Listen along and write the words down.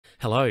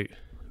Hello,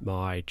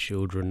 my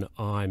children.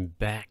 I'm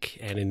back,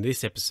 and in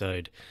this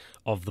episode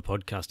of the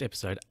podcast,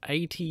 episode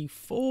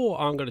 84,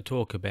 I'm going to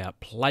talk about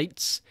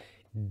plates,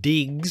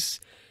 digs,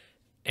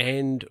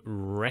 and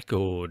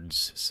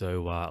records.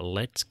 So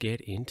let's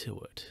get into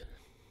it.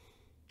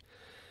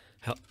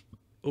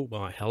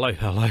 Hello,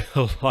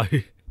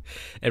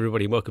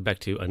 everybody. Welcome back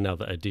to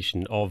another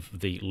edition of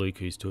the Luke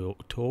Who's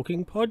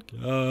Talking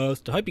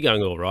podcast. I hope you're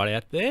going all right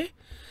out there.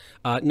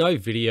 No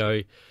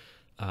video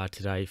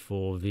today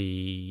for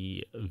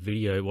the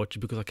video watcher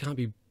because I can't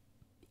be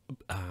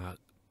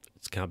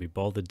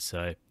bothered.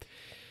 So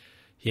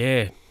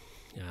yeah,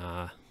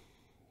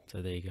 so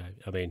there you go.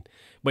 I mean,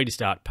 when you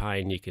start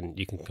paying, you can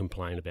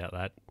complain about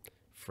that.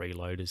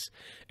 Freeloaders.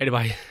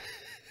 Anyway,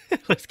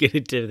 let's get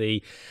into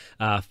the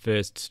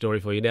first story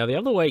for you. Now, the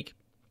other week,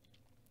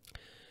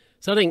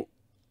 something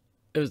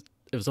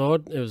it was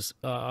odd. It was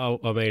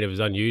it was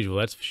unusual,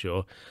 that's for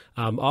sure.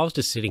 I was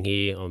just sitting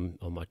here on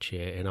my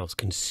chair and I was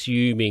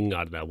consuming,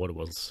 I don't know what it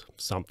was,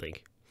 something,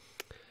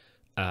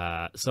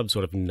 some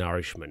sort of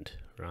nourishment,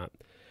 right?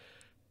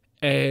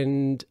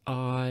 And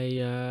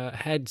I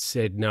had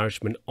said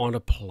nourishment on a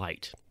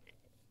plate.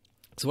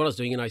 So what I was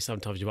doing,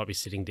 sometimes you might be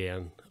sitting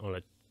down on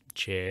a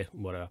chair,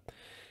 whatever,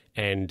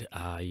 and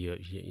you're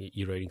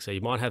eating. So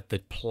you might have the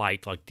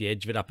plate, like the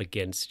edge of it up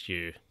against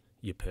your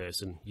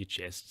person, your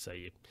chest, so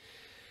you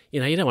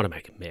don't want to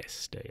make a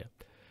mess, do you?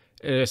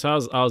 So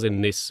I was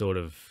in this sort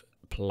of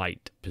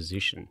plate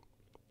position,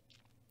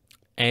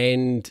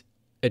 and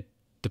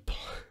the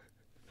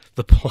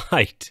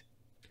plate,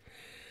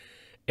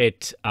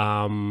 it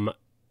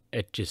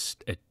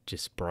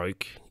just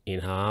broke in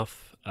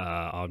half.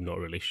 I'm not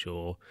really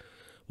sure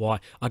why.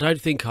 I don't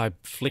think I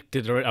flicked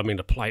it. I mean,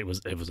 it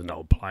was an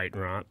old plate,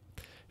 right?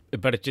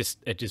 But it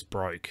just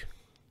broke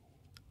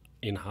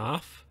in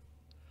half.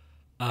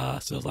 So I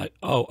was like,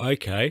 oh,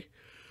 okay.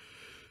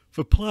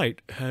 The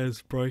plate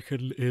has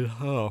broken in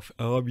half.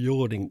 Oh, I'm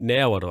yawning.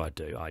 Now what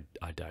do? I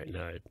don't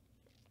know.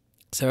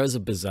 So it was a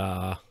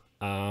bizarre,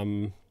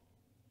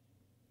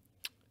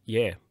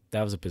 yeah,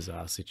 that was a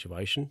bizarre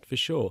situation for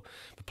sure.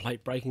 The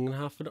plate breaking in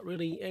half for not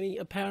really any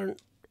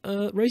apparent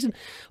reason.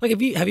 Like,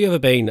 have you ever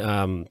been,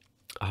 oh,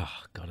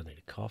 God, I need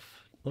a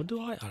cough. Or do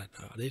I? I don't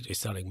know. I need to do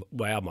something.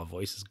 Wow, my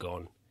voice is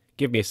gone.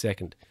 Give me a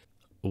second.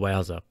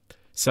 Wowza.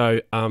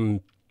 So,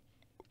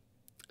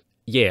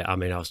 yeah, I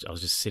mean, I was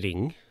just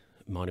sitting,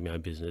 minding my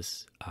own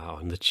business,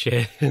 on the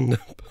chair, and the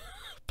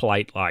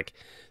plate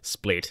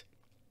split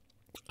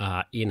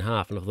in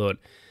half, and I thought,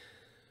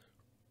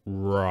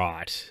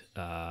 right,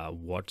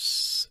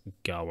 what's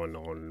going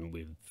on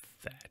with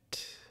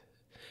that?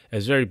 It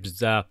was very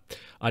bizarre.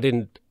 I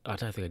don't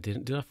think I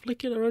did. Did I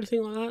flick it or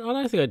anything like that? I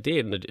don't think I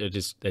did. And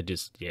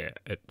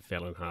it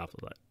fell in half. I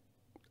was like,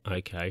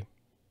 okay,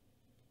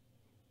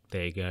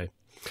 there you go.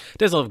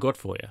 That's all I've got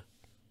for you.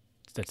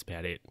 That's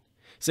about it.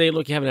 See,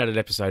 look, you haven't had an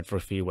episode for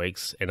a few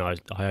weeks, and I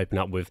open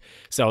up with,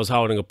 so I was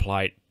holding a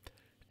plate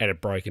and it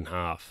broke in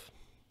half.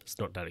 It's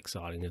not that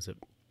exciting, is it?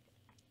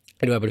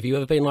 Anyway, but have you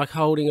ever been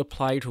holding a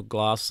plate or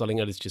glass or something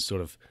that is just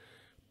sort of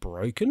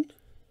broken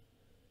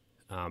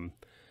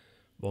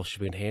whilst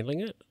you've been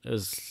handling it? It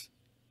was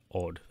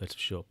odd, that's for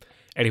sure.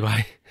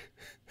 Anyway,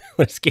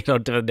 let's get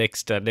on to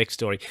the next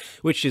story,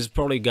 which is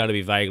probably going to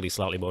be vaguely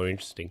slightly more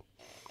interesting.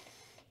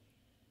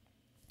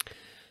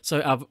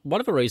 So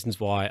one of the reasons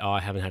why I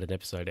haven't had an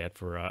episode out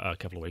for a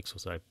couple of weeks or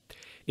so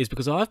is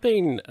because I've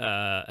been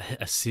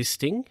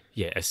assisting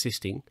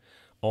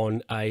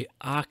on a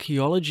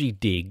archaeology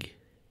dig.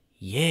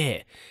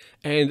 Yeah.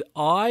 And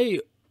I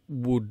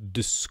would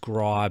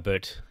describe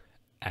it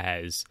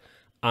as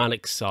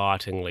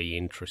unexcitingly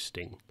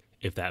interesting,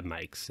 if that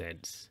makes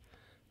sense,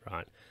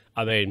 right?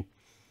 I mean,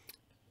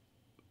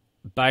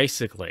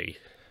 basically,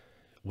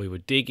 we were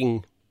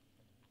digging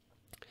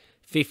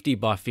 50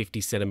 by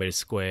 50 centimetre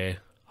square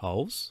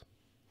holes,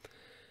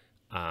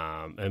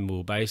 and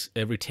we'll base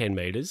every 10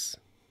 meters,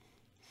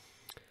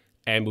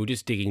 and we're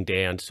just digging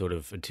down sort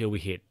of until we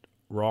hit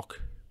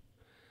rock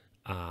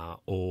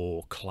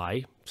or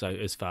clay, so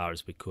as far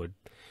as we could,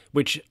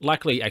 which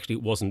luckily actually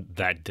wasn't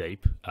that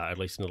deep, at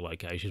least in the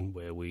location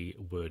where we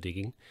were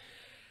digging.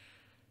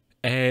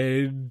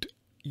 And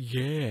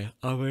yeah,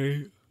 I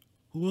mean,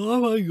 why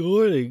am I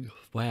yawning?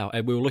 Wow.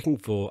 And we were looking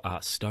for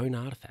stone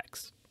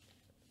artifacts.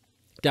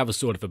 That was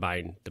sort of the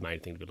main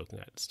thing to be looking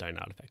at, stone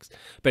artifacts.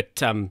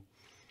 But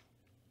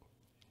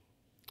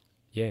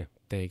yeah,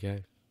 there you go.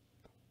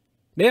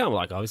 Now I'm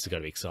like, oh, this is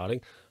going to be exciting.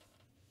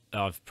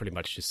 I've pretty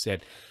much just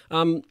said,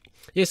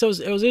 yeah. So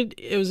it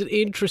was an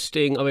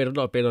interesting. I mean, I've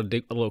not been on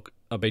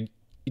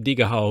you dig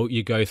a hole,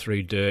 you go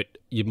through dirt,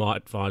 you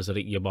might find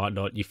something, you might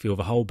not. You fill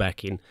the hole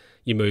back in,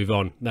 you move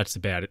on. That's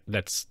about it.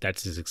 That's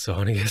as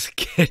exciting as it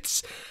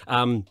gets.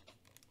 But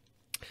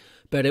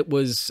it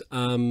was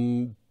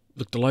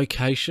look, the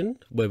location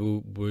where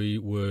we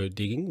were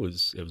digging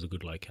was a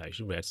good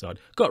location. We're outside.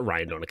 Got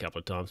rained on a couple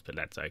of times, but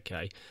that's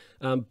okay.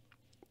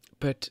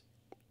 But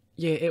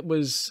yeah, it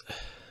was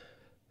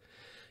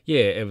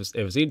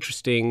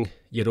interesting,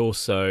 yet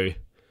also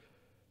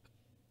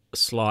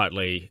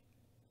slightly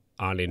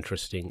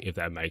uninteresting, if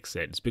that makes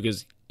sense,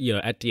 because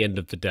at the end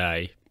of the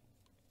day,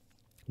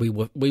 we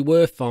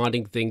were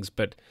finding things,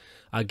 but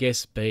I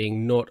guess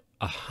being not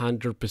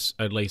 100%,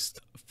 at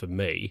least for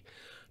me,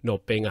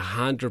 not being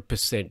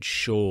 100%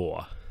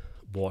 sure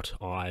what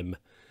I'm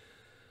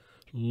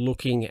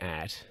looking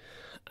at,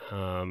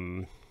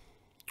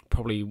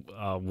 probably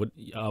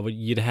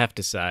you'd have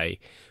to say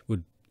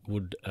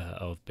would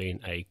have been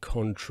a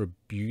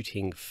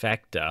contributing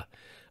factor,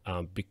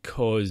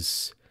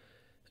 because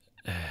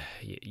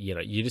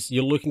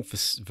you're looking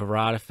for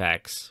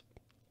artifacts,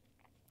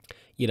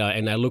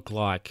 and they look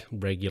like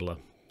regular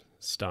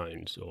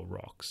stones or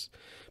rocks,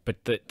 but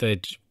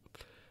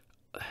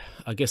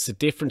I guess the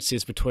difference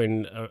is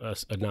between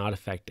an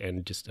artifact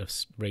and just a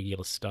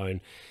regular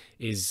stone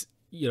is,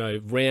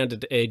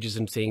 rounded edges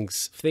and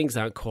things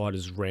aren't quite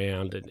as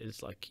round, and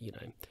it's like,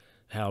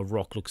 how a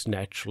rock looks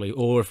naturally,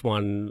 or if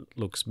one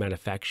looks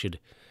manufactured.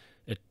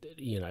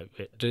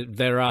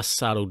 There are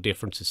subtle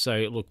differences. So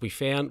look, we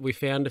found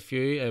a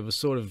few. It was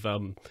sort of,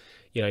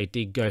 it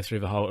did go through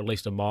the whole, at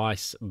least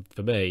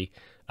for me,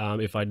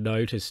 if I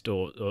noticed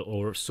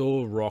or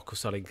saw a rock or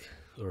something,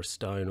 or a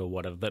stone or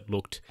whatever that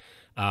looked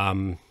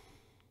a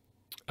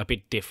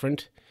bit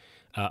different,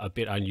 a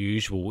bit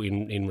unusual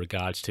in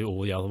regards to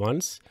all the other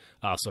ones,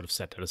 I sort of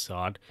set that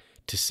aside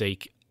to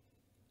seek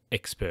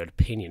expert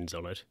opinions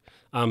on it.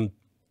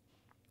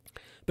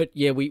 But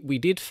yeah, we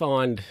did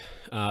find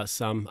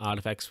some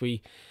artifacts.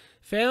 We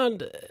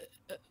found,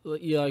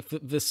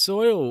 the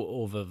soil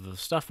or the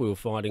stuff we were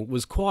finding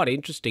was quite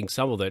interesting.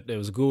 Some of it, there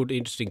was good,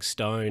 interesting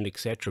stone,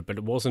 etc. But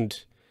it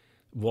wasn't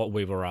what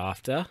we were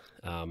after.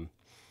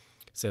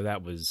 So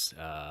that was,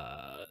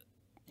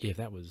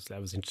 that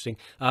was interesting.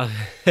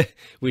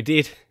 We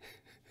did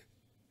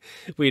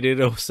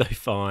also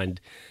find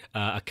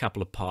a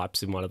couple of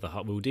pipes in one of the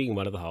holes. We were digging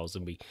one of the holes,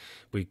 and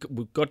we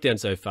got down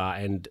so far,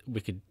 and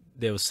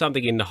there was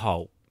something in the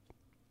hole,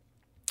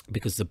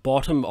 because the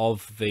bottom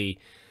of the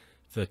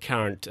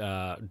current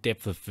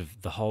depth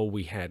of the hole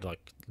we had,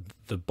 like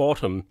the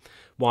bottom,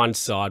 one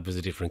side was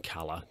a different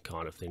colour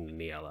kind of thing than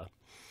the other.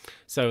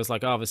 So it was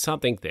like, there's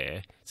something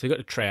there. So we got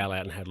a trowel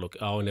out and had a look.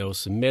 And there was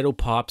some metal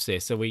pipes there.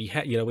 So we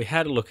had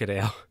a look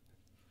at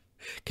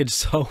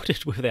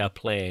consulted with our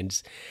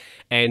plans,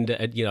 and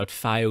it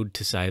failed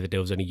to say that there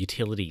was any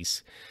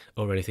utilities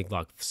or anything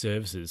like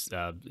services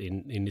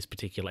in this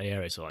particular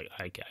area. So like,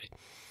 okay.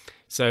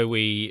 So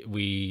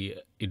we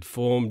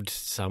informed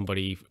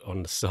somebody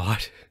on the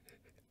site,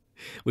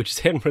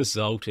 which then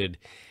resulted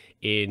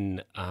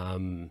in,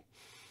 I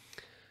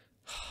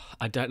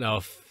don't know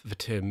if the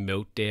term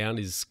meltdown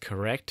is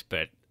correct,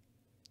 but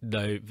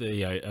no,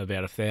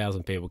 about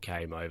 1,000 people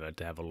came over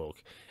to have a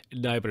look.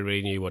 Nobody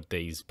really knew what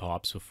these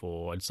pipes were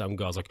for, and some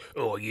guys like,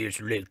 yes,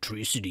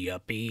 electricity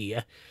up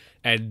here,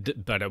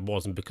 but it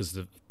wasn't, because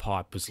the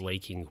pipe was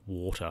leaking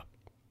water.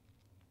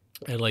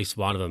 At least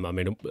one of them. I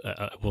mean,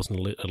 it wasn't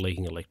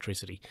leaking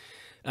electricity.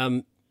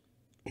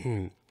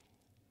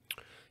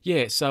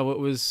 Yeah, so it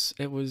was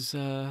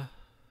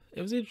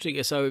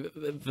interesting. So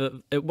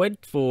it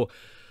went for,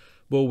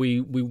 we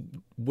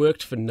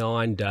worked for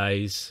 9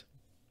 days,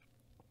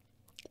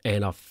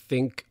 and I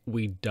think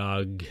we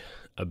dug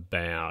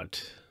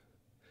about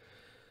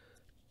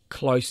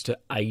close to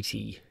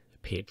 80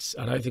 pits.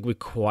 I don't think we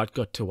quite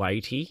got to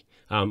 80.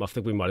 I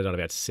think we might have done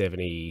about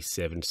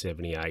 77,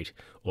 78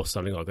 or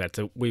something like that.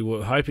 So we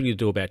were hoping to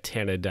do about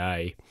 10 a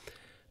day.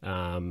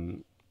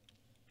 And,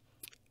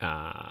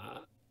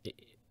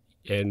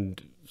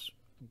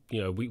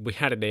 we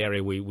had an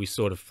area we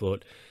sort of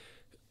thought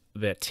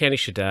about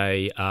 10-ish a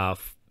day, and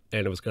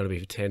it was going to be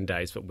for 10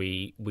 days. But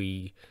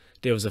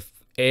there was a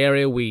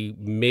area we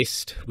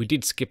missed. We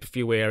did skip a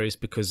few areas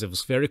because it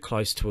was very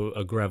close to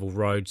a gravel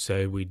road.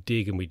 So we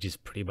dig, and we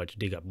just pretty much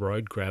dig up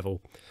road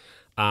gravel.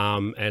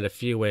 And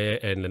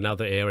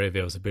another area,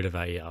 there was a bit of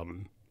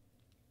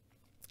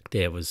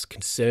there was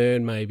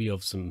concern maybe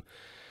of some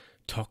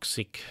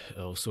toxic,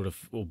 or sort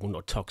of, well,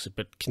 not toxic,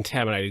 but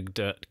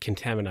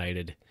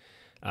contaminated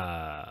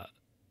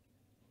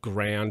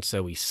ground.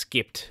 So we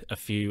skipped a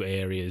few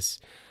areas,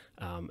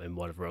 and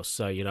whatever else.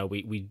 So,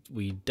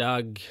 we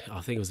dug,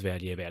 I think it was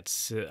about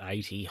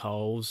 80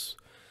 holes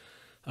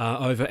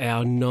over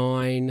our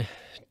 9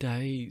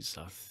 days,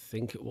 I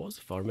think it was,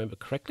 if I remember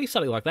correctly,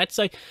 something like that.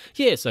 So,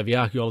 so the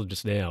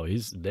archaeologist now,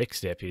 his next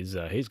step is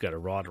he's going to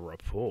write a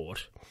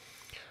report,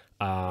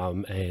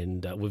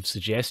 and with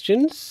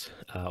suggestions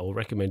or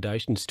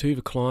recommendations to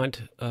the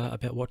client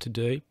about what to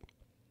do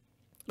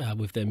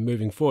with them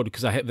moving forward,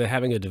 because they're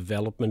having a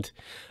development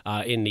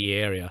in the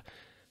area.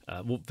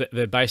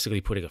 They're basically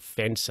putting a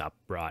fence up,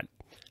 right?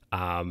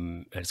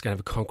 And it's going to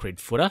have a concrete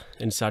footer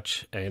and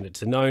such, and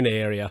it's a known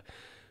area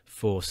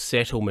for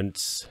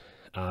settlements.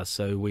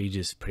 So we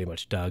just pretty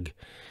much dug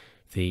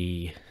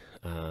did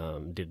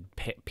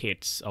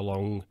pits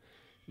along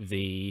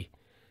the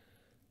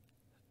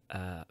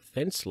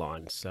fence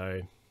line.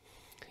 So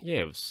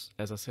it was,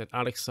 as I said,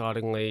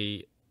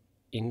 unexcitingly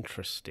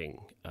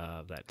interesting.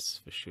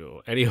 That's for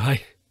sure.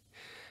 Anyway,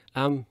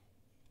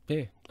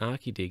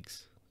 Archie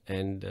digs,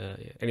 and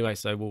anyway,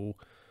 so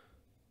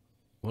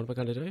What am I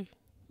going to do?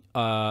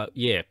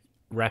 Yeah,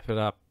 wrap it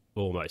up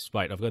almost.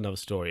 Wait, I've got another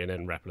story and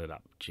then wrapping it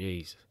up.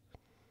 Jeez.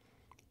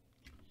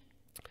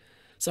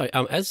 So,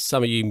 as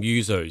some of you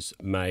musos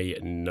may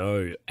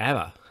know,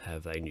 ABBA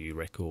have a new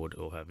record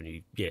or have a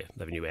new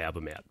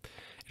album out.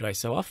 Anyway,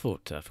 so I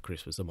thought for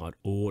Christmas I might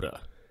order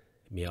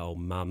me old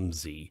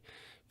mumsy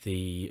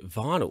the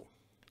vinyl,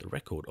 the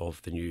record of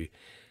the new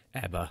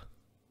ABBA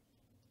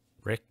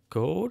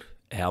record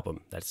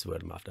album. That's the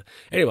word I'm after.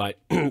 Anyway,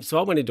 so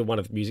I went into one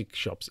of the music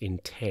shops in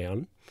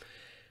town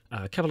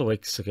a couple of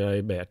weeks ago,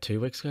 about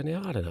 2 weeks ago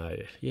now. I don't know.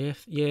 Yeah.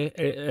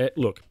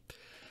 Look,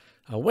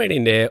 I went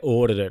in there,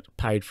 ordered it,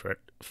 paid for it.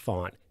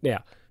 Fine.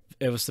 Now,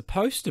 it was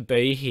supposed to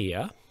be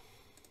here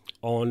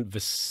on the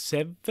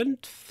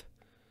 7th?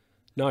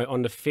 No,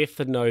 on the 5th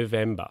of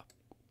November.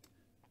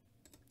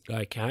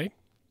 Okay.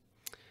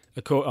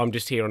 I'm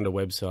just here on the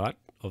website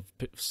of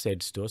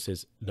said store. It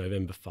says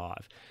November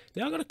 5.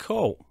 Now, I got a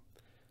call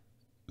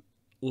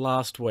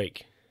last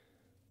week.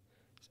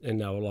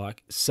 And they were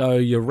like, so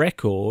your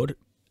record?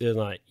 And I'm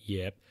like,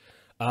 yep.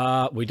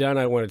 We don't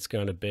know when it's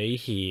going to be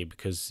here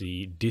because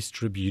the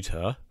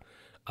distributor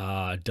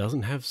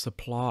doesn't have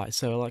supply.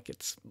 So, like,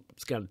 it's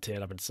going to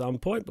turn up at some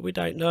point, but we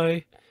don't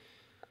know,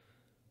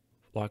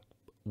 like,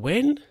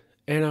 when.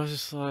 And I was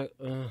just like,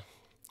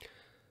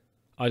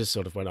 I just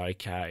sort of went,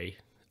 okay.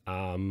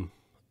 I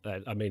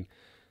mean,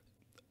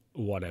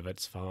 whatever,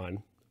 it's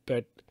fine.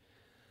 But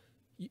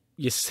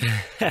you're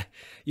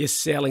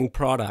selling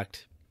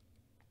product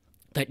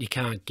that you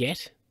can't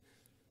get,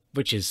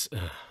 which is,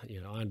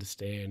 I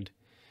understand.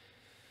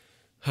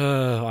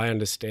 I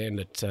understand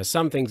that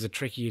some things are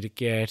trickier to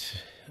get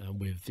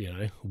with,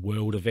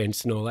 world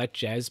events and all that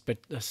jazz, but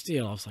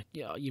still, I was like,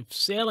 you're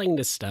selling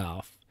the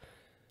stuff.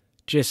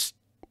 Just,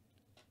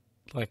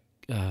 like,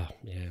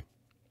 yeah.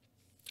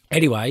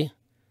 Anyway,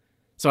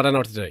 so I don't know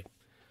what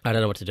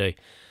to do.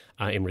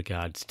 In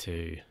regards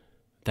to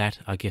that.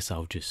 I guess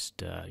I'll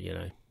just,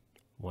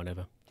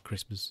 whatever,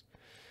 Christmas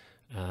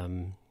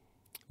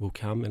will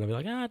come and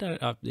I'll be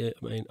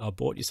like, I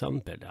bought you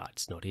something, but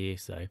it's not here,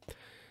 so...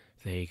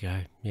 There you go.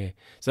 Yeah.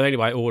 So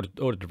anyway, ordered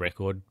the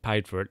record,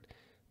 paid for it.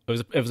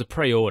 It was a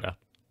pre-order,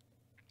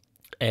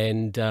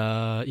 and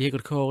got a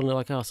call, and they're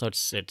like, "Oh, so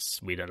it's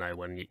we don't know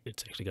when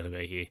it's actually going to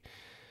be here."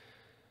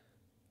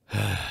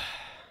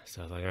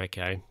 So I was like,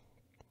 "Okay,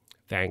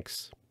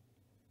 thanks."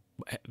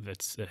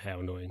 That's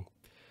how annoying.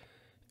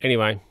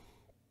 Anyway,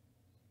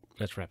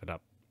 let's wrap it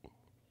up.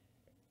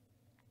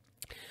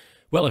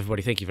 Well,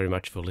 everybody, thank you very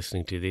much for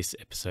listening to this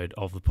episode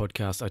of the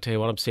podcast. I tell you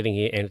what, I'm sitting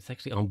here, and it's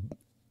actually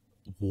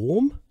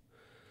warm.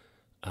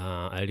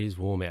 It is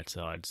warm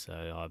outside, so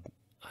I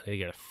need to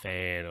get a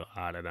fan, or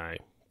I don't know,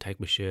 take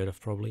my shirt off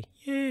probably.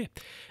 Yeah.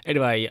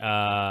 Anyway,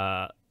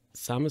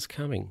 summer's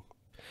coming.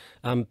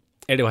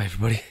 Anyway,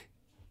 everybody,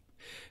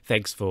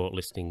 thanks for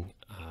listening,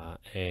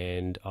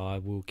 and I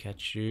will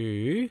catch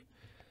you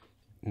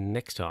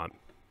next time.